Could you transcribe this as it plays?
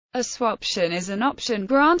A swaption is an option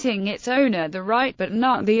granting its owner the right but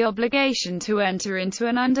not the obligation to enter into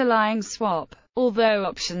an underlying swap. Although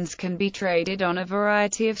options can be traded on a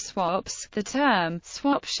variety of swaps, the term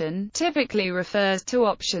swaption typically refers to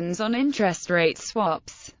options on interest rate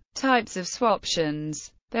swaps. Types of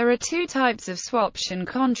swaptions. There are two types of swaption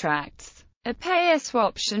contracts. A payer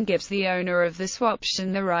swaption gives the owner of the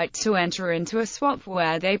swaption the right to enter into a swap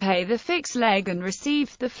where they pay the fixed leg and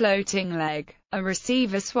receive the floating leg. A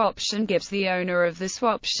receiver swaption gives the owner of the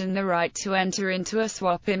swaption the right to enter into a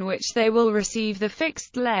swap in which they will receive the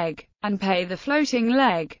fixed leg and pay the floating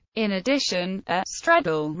leg. In addition, a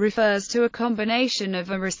straddle refers to a combination of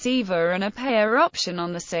a receiver and a payer option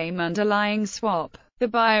on the same underlying swap. The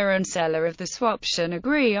buyer and seller of the swaption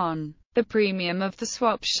agree on the premium of the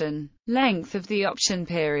swaption, length of the option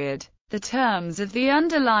period, the terms of the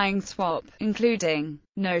underlying swap, including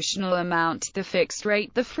notional amount, the fixed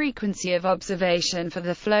rate, the frequency of observation for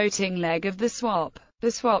the floating leg of the swap. The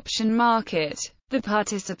swaption market. The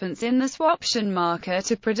participants in the swaption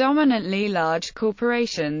market are predominantly large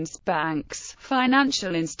corporations, banks,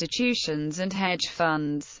 financial institutions and hedge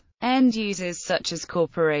funds. End users such as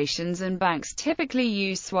corporations and banks typically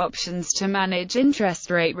use swaptions to manage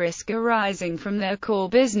interest rate risk arising from their core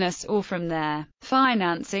business or from their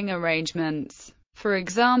financing arrangements. For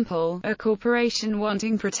example, a corporation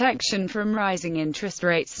wanting protection from rising interest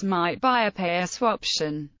rates might buy a payer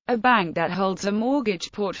swaption. A bank that holds a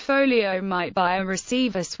mortgage portfolio might buy a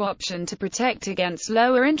receiver swaption to protect against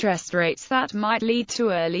lower interest rates that might lead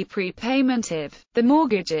to early prepayment if the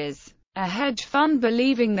mortgage is. A hedge fund,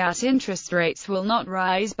 believing that interest rates will not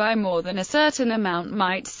rise by more than a certain amount,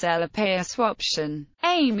 might sell a payer swaption,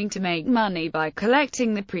 aiming to make money by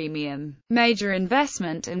collecting the premium. Major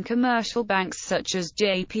investment and commercial banks such as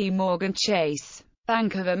JP Morgan Chase,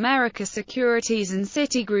 Bank of America Securities and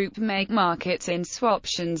Citigroup make markets in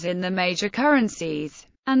swaptions in the major currencies,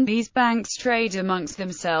 and these banks trade amongst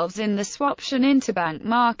themselves in the swaption interbank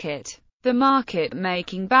market. The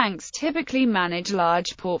market-making banks typically manage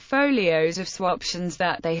large portfolios of swaptions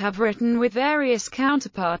that they have written with various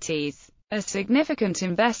counterparties. A significant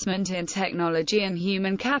investment in technology and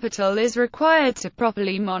human capital is required to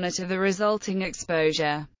properly monitor the resulting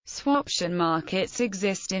exposure. Swaption markets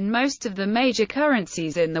exist in most of the major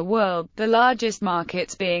currencies in the world, the largest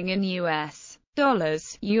markets being in US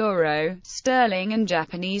dollars, euro, sterling and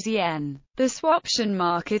Japanese yen. The swaption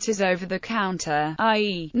market is over-the-counter,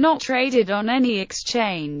 i.e., not traded on any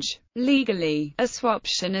exchange. Legally, a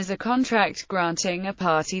swaption is a contract granting a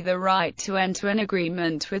party the right to enter an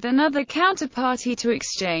agreement with another counterparty to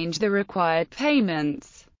exchange the required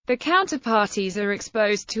payments. The counterparties are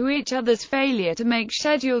exposed to each other's failure to make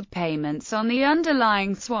scheduled payments on the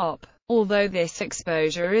underlying swap, although this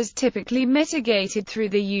exposure is typically mitigated through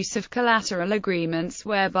the use of collateral agreements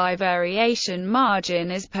whereby variation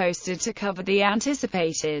margin is posted to cover the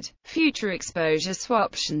anticipated future exposure.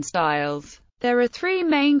 Swaption styles. There are three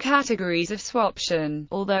main categories of swaption,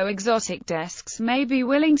 although exotic desks may be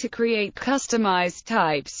willing to create customized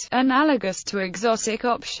types, analogous to exotic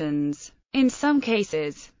options. In some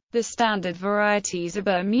cases, the standard varieties are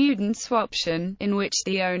Bermudan swaption, in which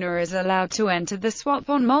the owner is allowed to enter the swap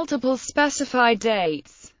on multiple specified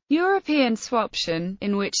dates. European swaption,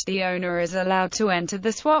 in which the owner is allowed to enter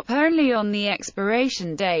the swap only on the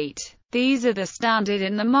expiration date. These are the standard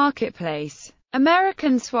in the marketplace.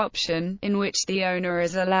 American swaption, in which the owner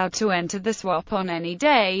is allowed to enter the swap on any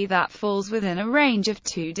day that falls within a range of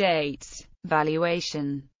 2 dates.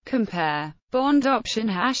 Valuation. Compare. Bond option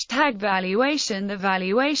 #valuation. The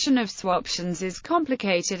valuation of swaptions is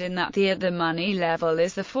complicated in that the at-the-money level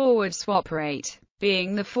is the forward swap rate,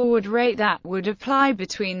 being the forward rate that would apply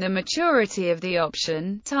between the maturity of the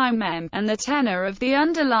option, time M, and the tenor of the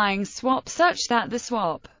underlying swap, such that the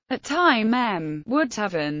swap at time M would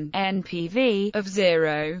have an NPV of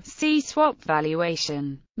 0. See swap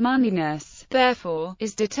valuation. Moneyness, therefore,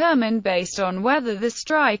 is determined based on whether the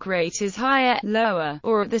strike rate is higher, lower,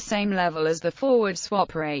 or at the same level as the forward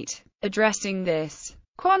swap rate. Addressing this,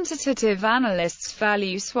 quantitative analysts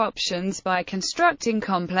value swaptions by constructing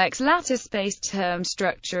complex lattice-based term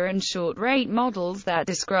structure and short-rate models that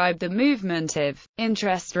describe the movement of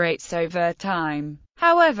interest rates over time.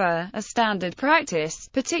 However, a standard practice,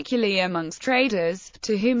 particularly amongst traders,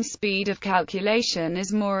 to whom speed of calculation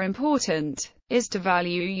is more important, is to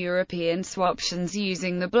value European swaptions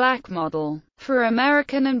using the black model. For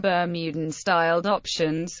American and Bermudan-styled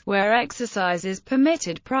options, where exercise is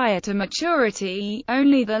permitted prior to maturity,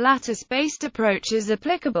 only the lattice-based approach is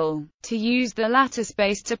applicable. To use the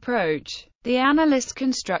lattice-based approach, the analyst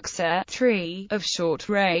constructs a tree of short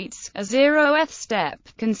rates, a 0th step,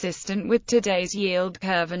 consistent with today's yield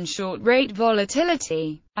curve and short rate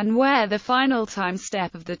volatility, and where the final time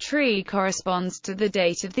step of the tree corresponds to the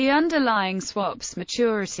date of the underlying swap's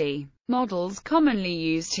maturity. Models commonly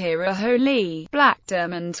used here are Holy,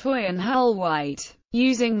 Blackburn, Toy and Hull-White.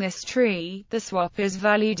 Using this tree, the swap is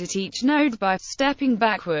valued at each node by stepping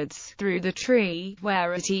backwards through the tree,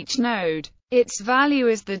 where at each node, its value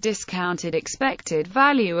is the discounted expected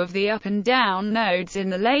value of the up and down nodes in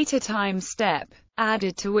the later time step,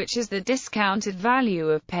 added to which is the discounted value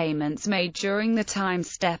of payments made during the time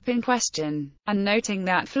step in question, and noting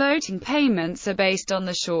that floating payments are based on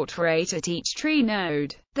the short rate at each tree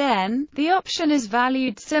node. Then, the option is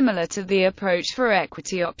valued similar to the approach for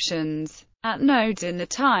equity options. At nodes in the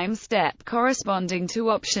time step corresponding to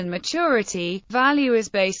option maturity, value is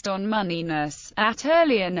based on moneyness. At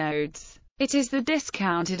earlier nodes, it is the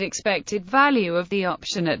discounted expected value of the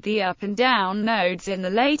option at the up and down nodes in the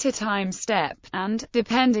later time step, and,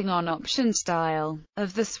 depending on option style,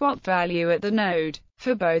 of the swap value at the node.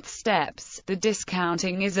 For both steps, the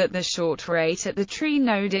discounting is at the short rate at the tree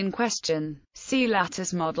node in question. See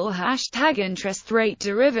lattice model #interest rate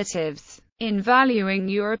derivatives. In valuing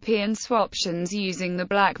European swaptions using the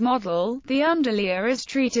black model, the underlier is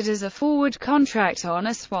treated as a forward contract on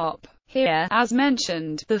a swap. Here, as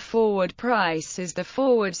mentioned, the forward price is the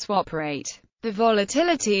forward swap rate. The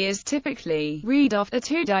volatility is typically read off a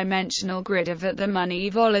two-dimensional grid of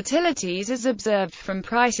at-the-money volatilities as observed from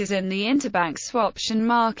prices in the interbank swaption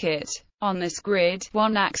market. On this grid,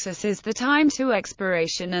 one axis is the time to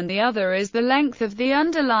expiration and the other is the length of the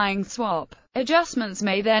underlying swap. Adjustments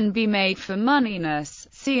may then be made for moneyness.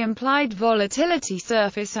 See implied volatility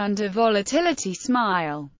surface under volatility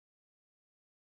smile.